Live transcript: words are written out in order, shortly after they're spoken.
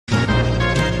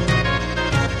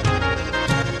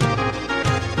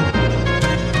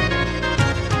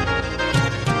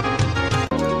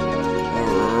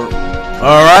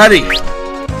Alrighty.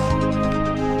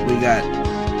 We got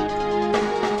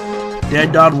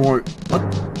Dead Dog War. What?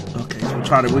 Okay, so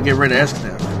we're getting ready to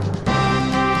ExDeath.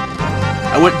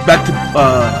 I went back to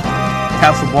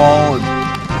Castle Ball and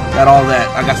got all that.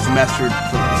 I got some mastered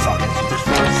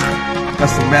got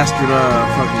some mastered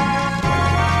fucking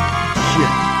shit.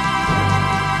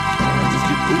 I just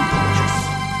keep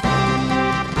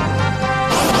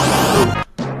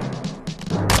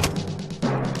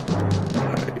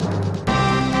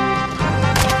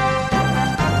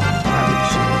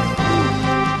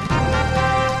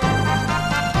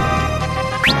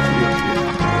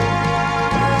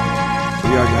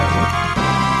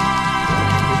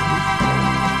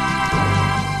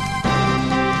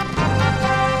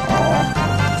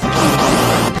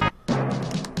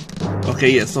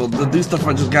Okay, yeah, so the new stuff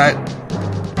I just got,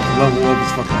 level up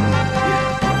is fucking,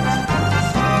 yeah.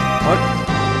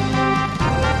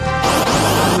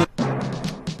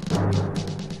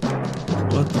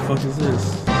 What the fuck is this?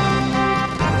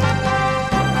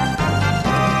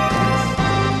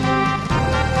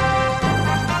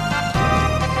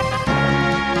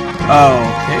 Oh,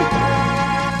 okay.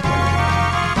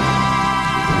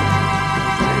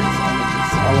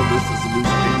 All of this is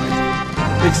illusion.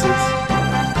 Makes sense.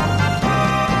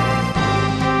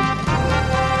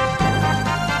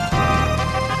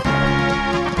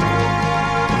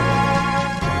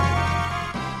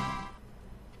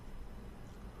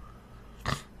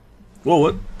 Whoa,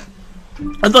 what?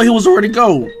 I thought he was already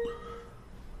gold.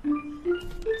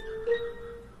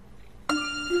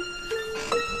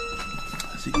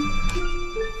 Let's see.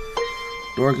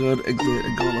 Door gun, ExDeath,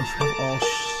 and Golem have all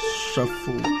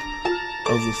shuffle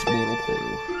of this mortal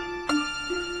coil.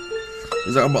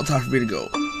 Is that about time for me to go?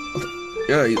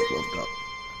 Yeah, he's about to go.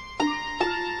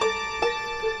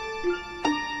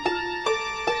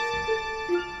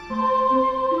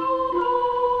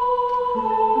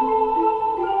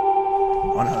 I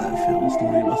wonder how that feels.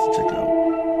 Nobody wants to check out.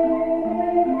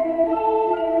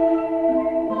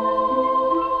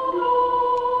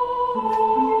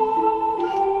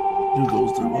 Who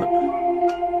goes through what?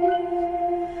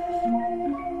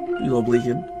 You love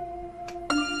leaking.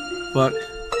 Fuck.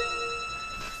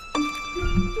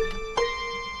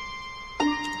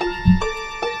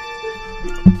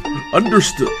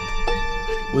 Understood.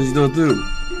 What's he gonna do?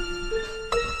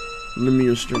 Limit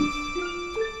your strength.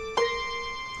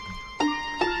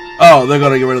 Oh, they're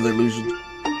gonna get rid of the illusion.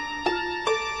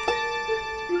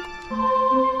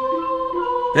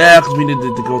 Yeah, because we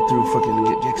needed to go through fucking and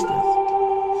get ExDeath.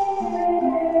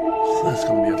 So that's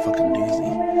gonna be a fucking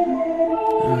doozy.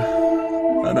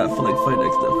 I don't feel like fighting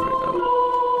ExDeath right now.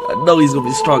 I know he's gonna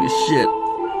be strong as shit.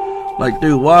 Like,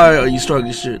 dude, why are you strong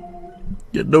as shit?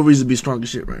 You have no reason to be strong as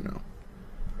shit right now.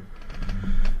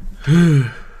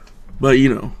 But,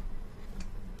 you know.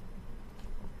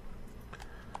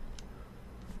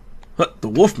 The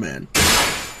Wolfman.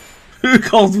 Who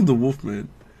calls him the Wolfman?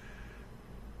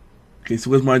 Okay,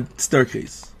 so where's my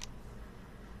staircase?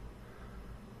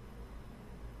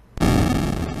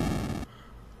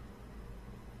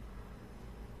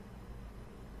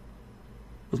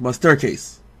 Where's my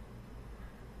staircase?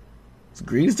 It's a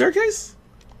green staircase?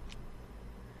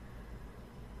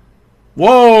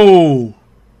 Whoa!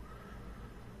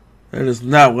 That is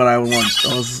not what I want.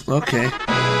 Okay.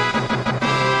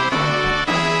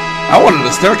 I wanted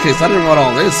a staircase. I didn't want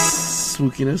all this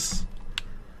spookiness.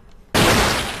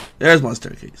 There's my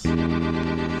staircase.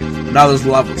 And now there's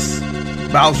levels.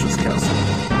 Bowser's Castle.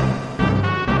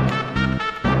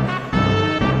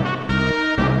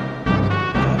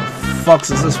 How the fuck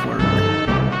does this work?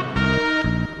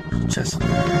 Chest in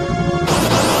there.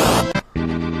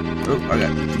 Oh, I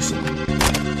got decent.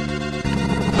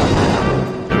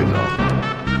 There we go.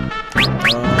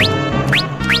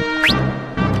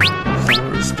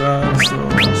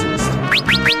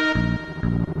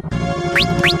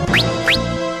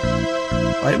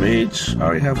 Light Mage. I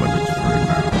already have Light Mage for right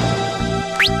now.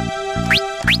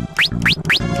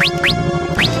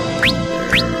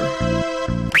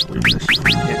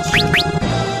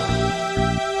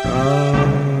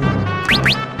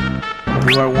 What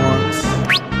do I want?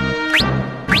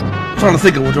 I'm trying to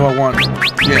think of what do I want.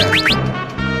 Yeah.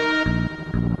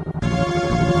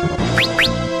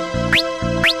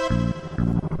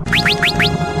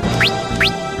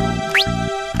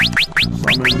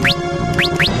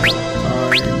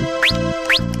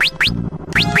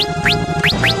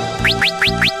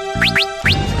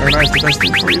 The best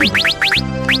thing for you.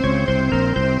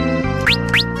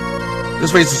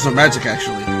 This raises some magic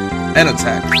actually, and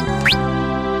attack.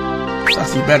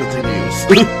 That's the better thing to use.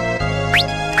 Okay.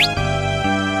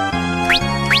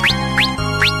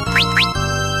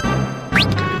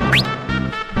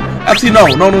 Actually, no.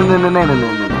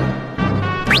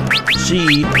 She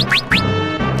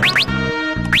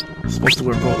is supposed to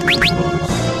wear both clothes.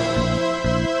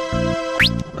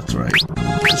 That's right.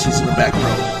 She's in the back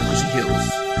row because she heals.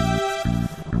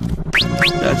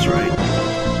 That's right.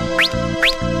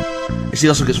 And she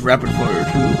also gets rapid fire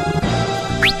too.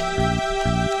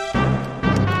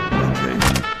 Okay.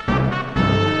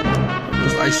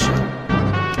 Where's the ice shield?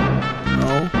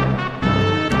 No.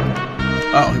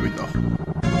 Oh, here we go.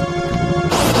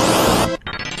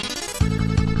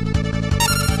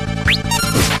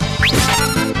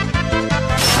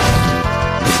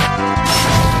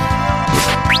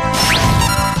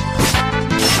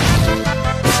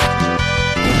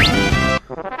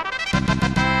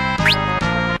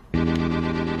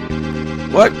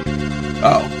 What?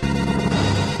 Oh.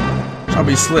 Trying to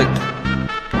be slick.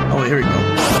 Oh, wait, here we go.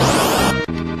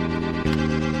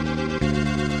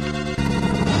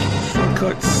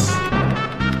 Shortcuts.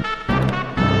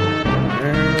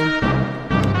 There.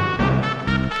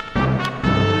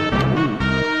 Ooh.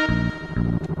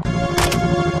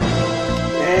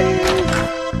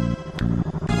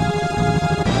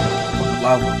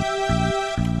 Lava.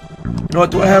 You know what?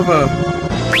 Do I have a...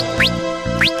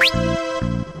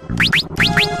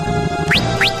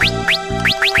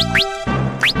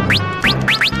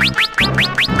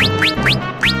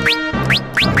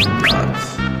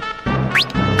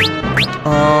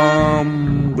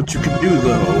 What you can do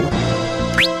though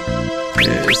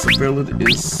is ability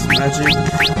is magic,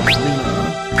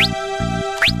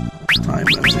 time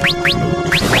magic.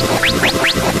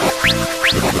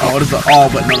 Oh, what is the all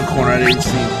button on the corner? I didn't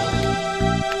see.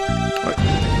 What?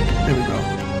 There we go.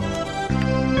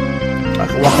 I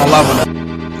can walk on lava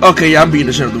now. Okay, yeah, I'm beating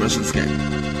the shit out of the rest of this game.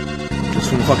 Just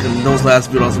from fucking those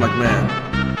last build, I was like, man.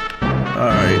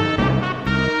 Alright.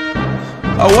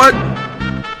 Oh, what?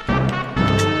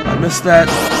 I missed that.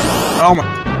 Oh my.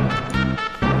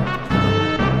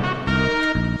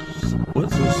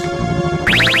 What's this?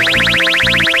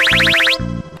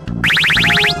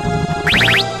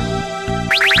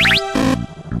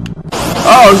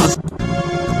 Oh, this is...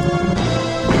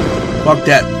 Fuck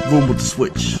that room with the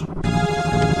switch.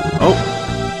 Oh.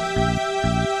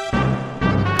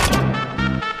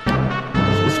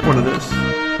 So what's the point of this?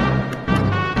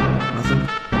 Nothing?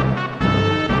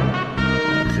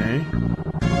 Okay.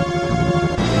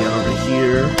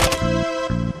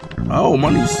 Oh,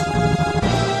 monies.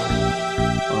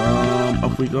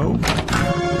 Up we go. 9-4.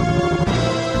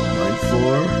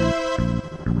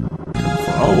 10-4.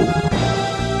 Oh.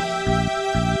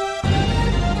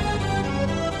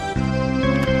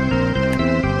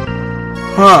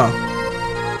 Huh.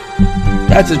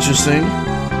 That's interesting. I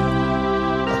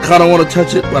kinda wanna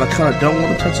touch it, but I kinda don't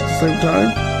wanna touch it at the same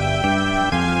time.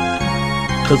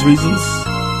 'Cause reasons.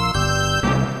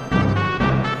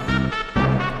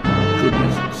 Good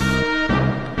reasons.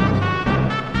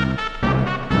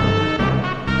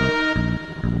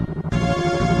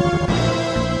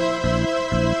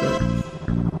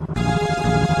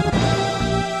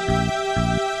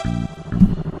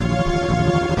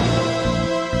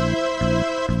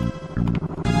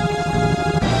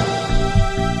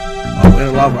 Oh, in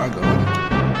the lava I go.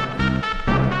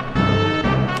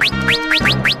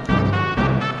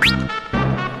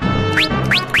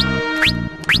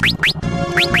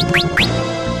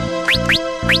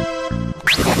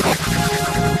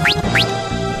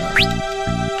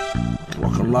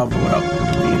 Walk on lava without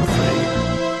being afraid.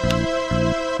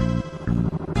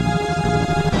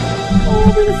 Oh,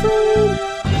 I'm being afraid.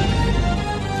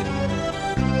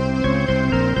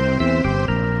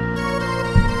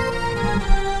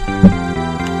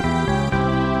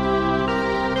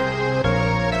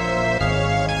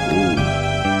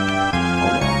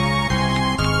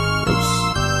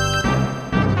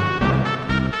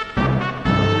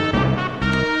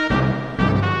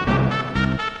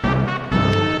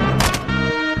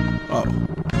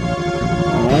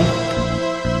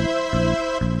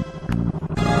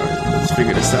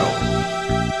 Figure this out.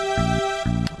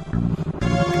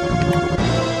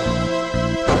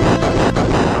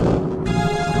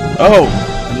 Oh,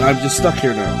 and I'm just stuck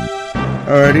here now.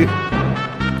 Alrighty.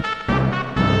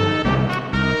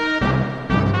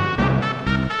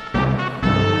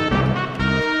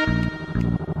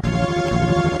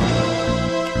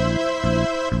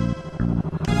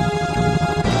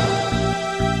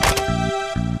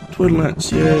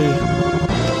 Twinlets, yay.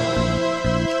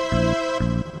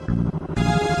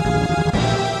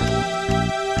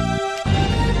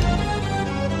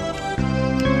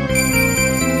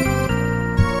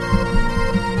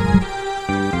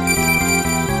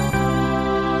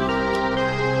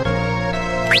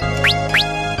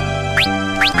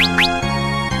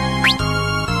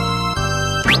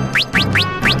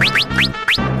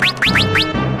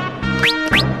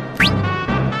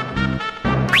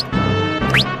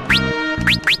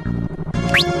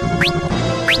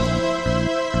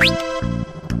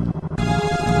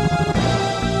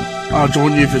 I'll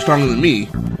join you if you're stronger than me.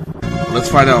 Let's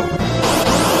find out.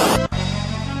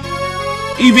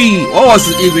 Eevee! Oh, it's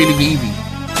an Eevee.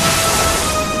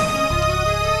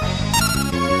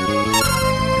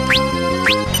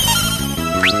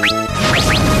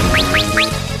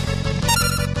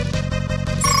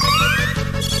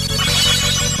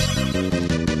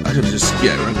 I should have just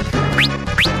skipped right there.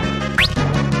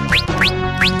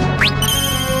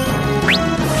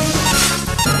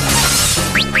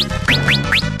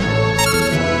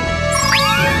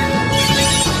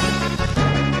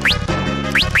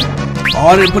 Oh,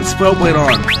 I didn't put Spellblade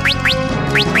on. Oh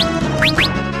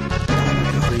my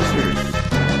God, are you serious?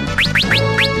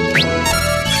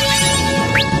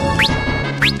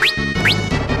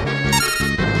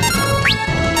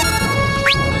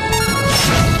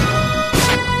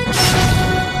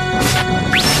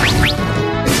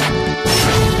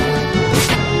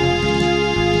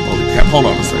 Holy crap, hold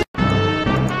on a second.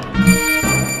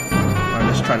 Alright,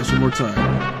 let's try this one more time.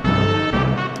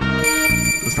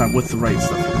 This time with the right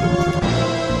stuff.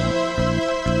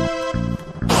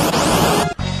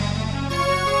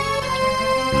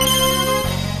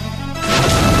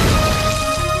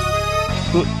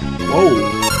 Whoa.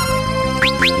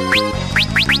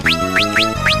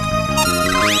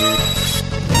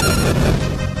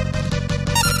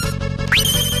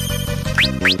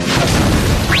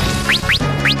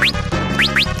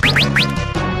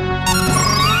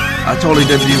 I totally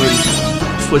didn't even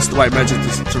switch the white magic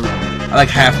to I like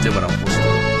half did what I was supposed to do.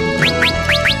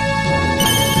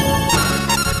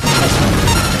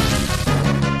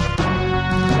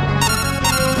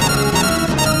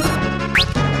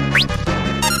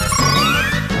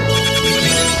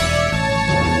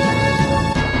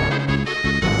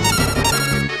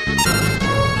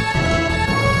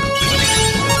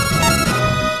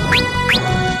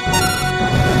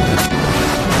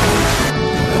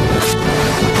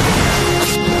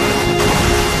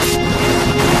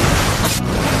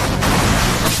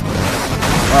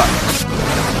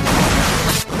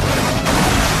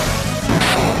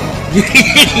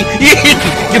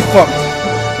 Get fucked.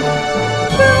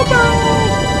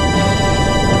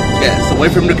 Yeah, so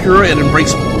wait for him to cure it and then break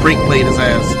blade his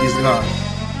ass. He's gone.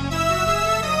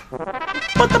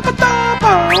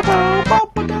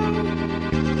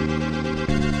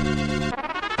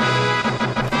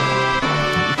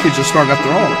 The kid's just strong after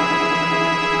all.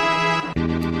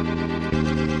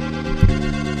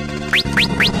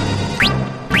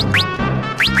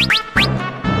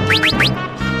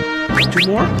 Two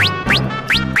more?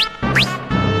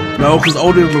 No, because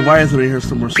Odin and Leviathan are here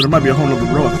somewhere, so there might be a whole other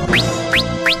row of things.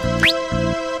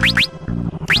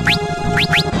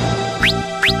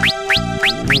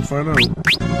 We'll find out.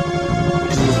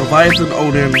 There's Leviathan,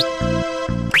 Odin,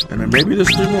 and then maybe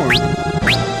there's 3 more.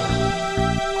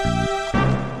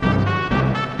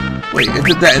 Wait, it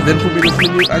did that and then put me this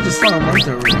menu? I just saw him right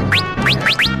there already.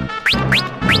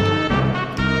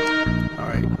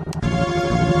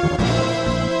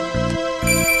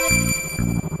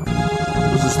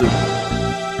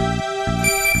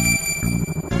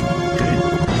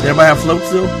 Everybody have float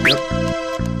still? Yep.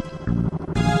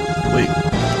 Wait.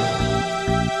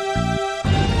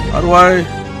 How do I?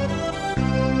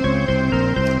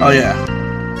 Oh yeah.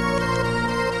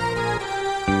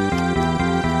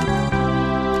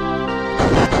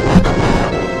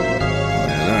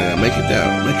 And I gotta make it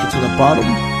down. Make it to the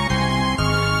bottom.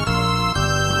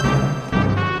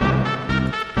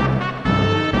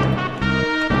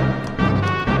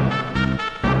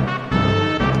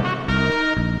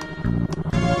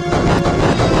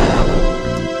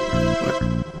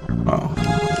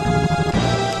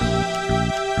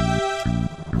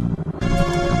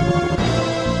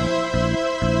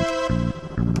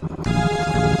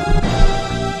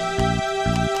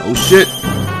 Oh shit!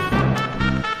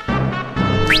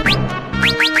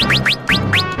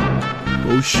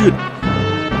 Oh shit!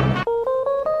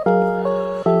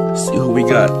 Let's see who we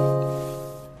got.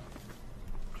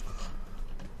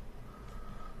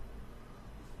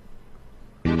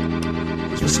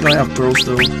 Does this guy have throw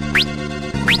still?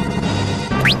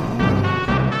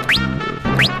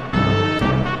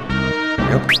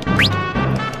 Yep.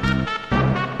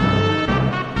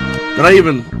 Did I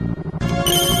even?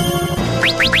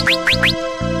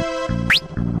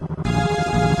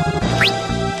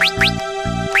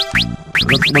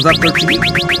 Was that 13?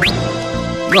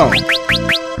 No.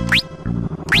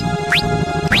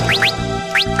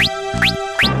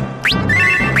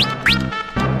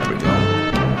 There we go.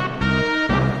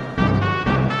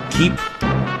 Keep.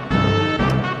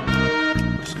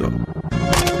 Let's go.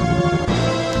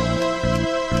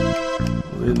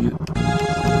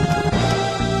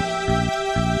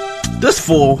 This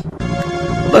fool.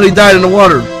 thought he died in the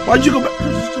water. Why'd you go back?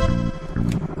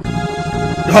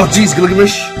 Oh, jeez,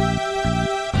 Gilgamesh.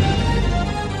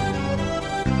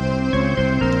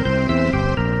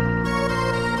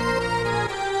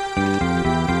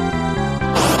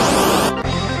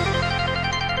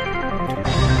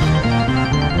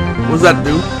 What does that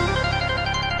do?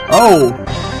 Oh.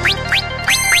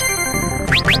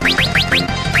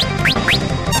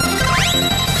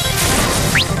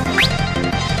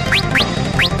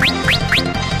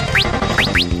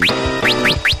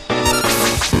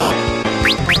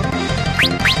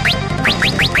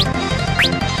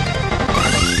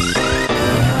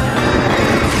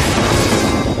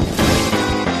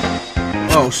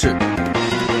 Oh shit.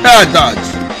 Ah, dodge.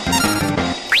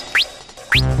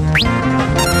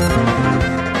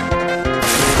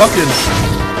 Fucking.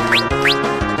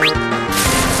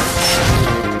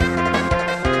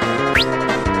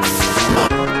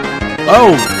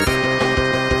 Oh.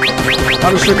 How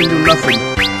does shipping do nothing?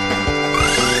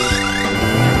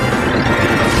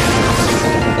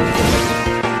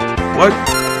 What?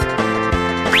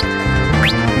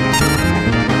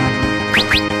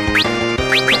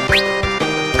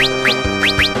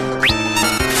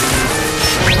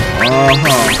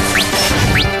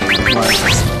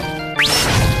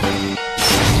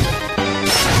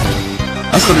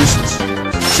 Let's go do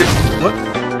shit. What?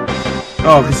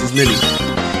 Oh, because it's mini.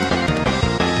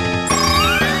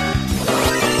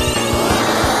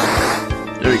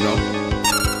 There we go.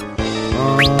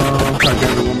 Try to get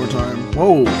it one more time.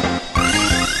 Whoa.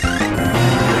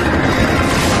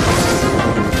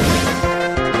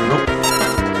 Nope.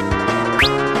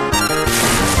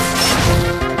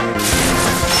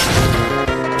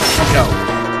 Fuck out.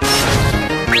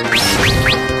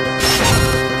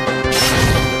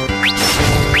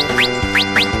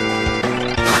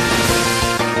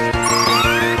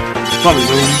 Probably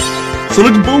boom.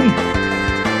 Sonic boom!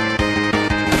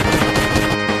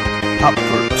 Hop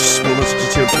first. Well, let's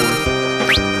just hit for it.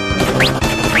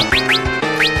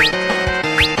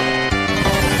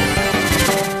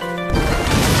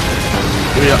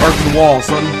 Yeah, arc the wall,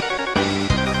 son.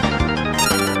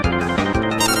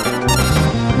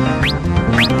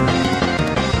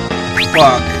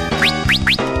 Fuck.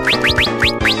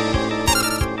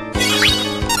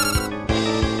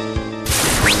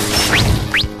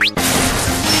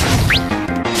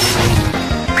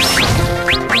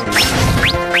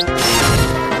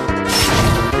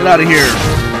 Get out of here.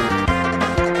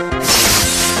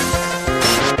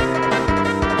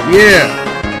 Yeah.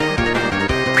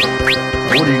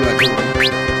 Oh, what do you got going?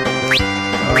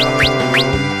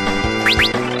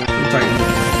 Titan.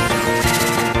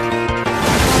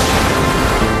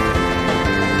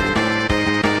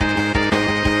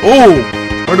 Oh,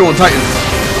 we're doing Titans.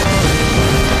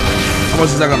 How much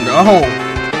is that gonna do? Oh.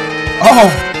 Oh.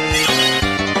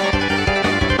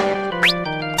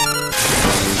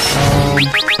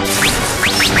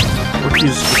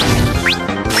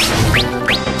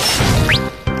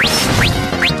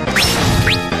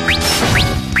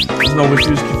 There's no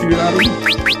refuse confused out of me.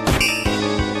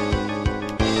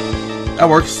 That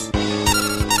works.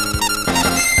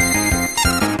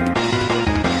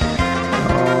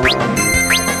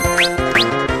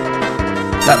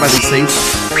 That might be safe.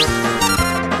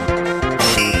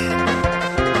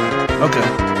 Okay.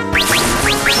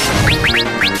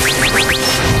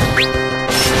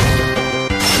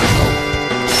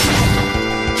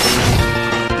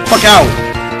 Fuck out!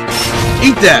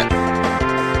 Eat that!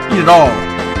 Eat it all!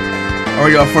 Or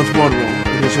your first blood roll.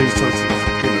 Let me show you something.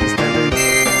 Okay, understand it.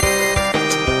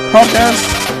 Punk ass!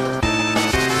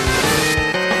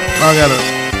 I gotta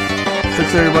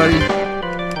fix everybody.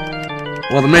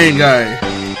 Well, the main guy.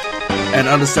 And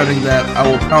understanding that I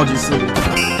will pound you soon.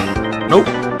 Nope.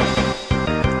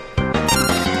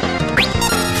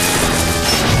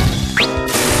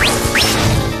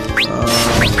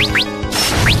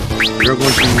 You're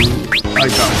going to high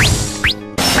jumps.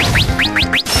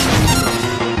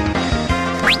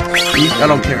 I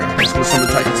don't care. Let's go summon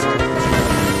Titans. So.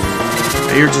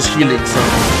 And you're just healing, so.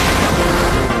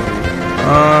 I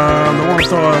want to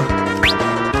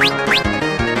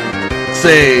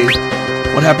say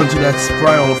what happened to that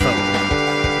spry old fellow.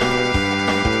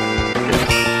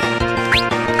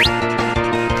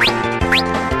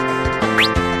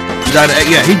 He died.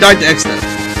 Yeah, he died to ExDeath.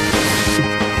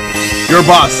 Your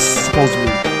boss,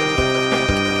 supposedly.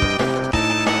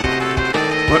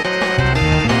 What?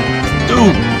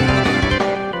 Dude!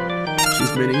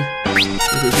 She's mini.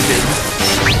 Look what she did.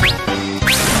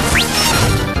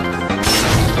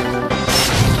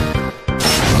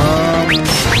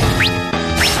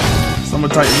 Summon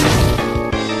Titan.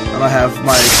 And I have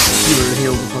my healer to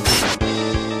heal the fucking.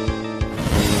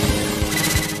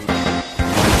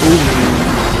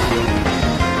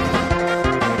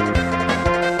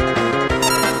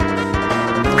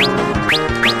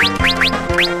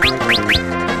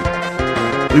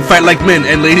 We fight like men,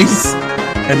 and ladies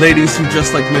who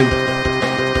dress like men.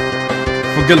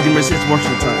 For Gilgamesh, it's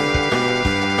worship time.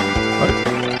 What?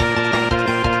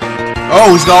 Oh,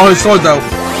 he's got all his swords out.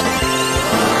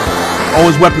 All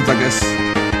his weapons, I guess.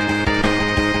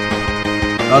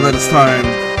 Now that it's time,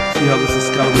 see how this is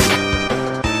Excalibur.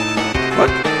 What?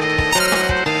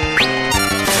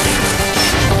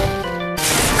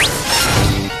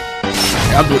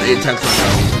 Yeah, I'm doing 8 attacks right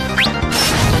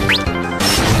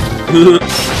now.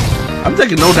 I'm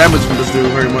taking no damage from this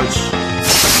dude very much.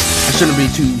 I shouldn't be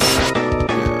too...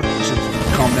 Yeah, I should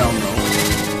calm down though.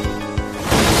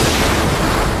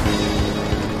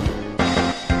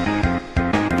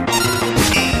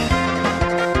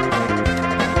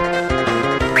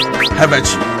 How about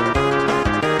you?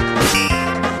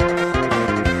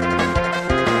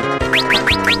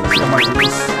 I might do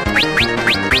this.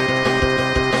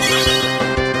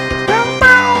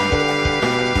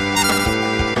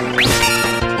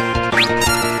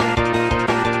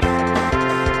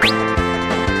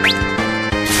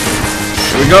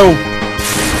 Here we go.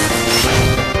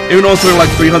 Even though it's only like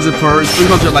 300 per, it's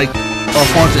 300 like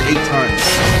 408 times.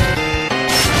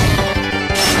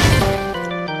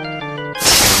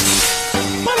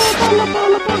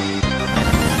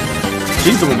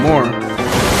 She's doing more.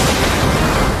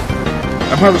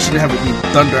 I probably shouldn't have it be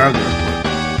thunder either.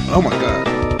 Oh my god.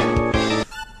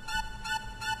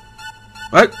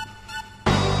 What?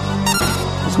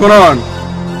 What's going on?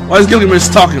 Why is Gilgamesh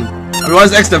talking? I mean, why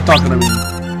is ExDeath talking? I mean,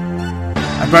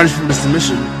 I banished from this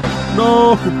mission.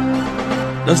 No,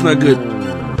 that's not good.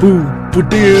 Boo, boo,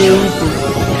 boo.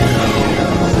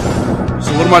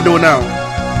 So what am I doing now?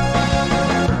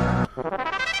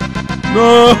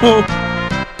 No,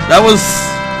 that was,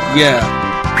 yeah.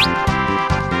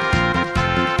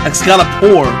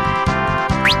 Excalibur.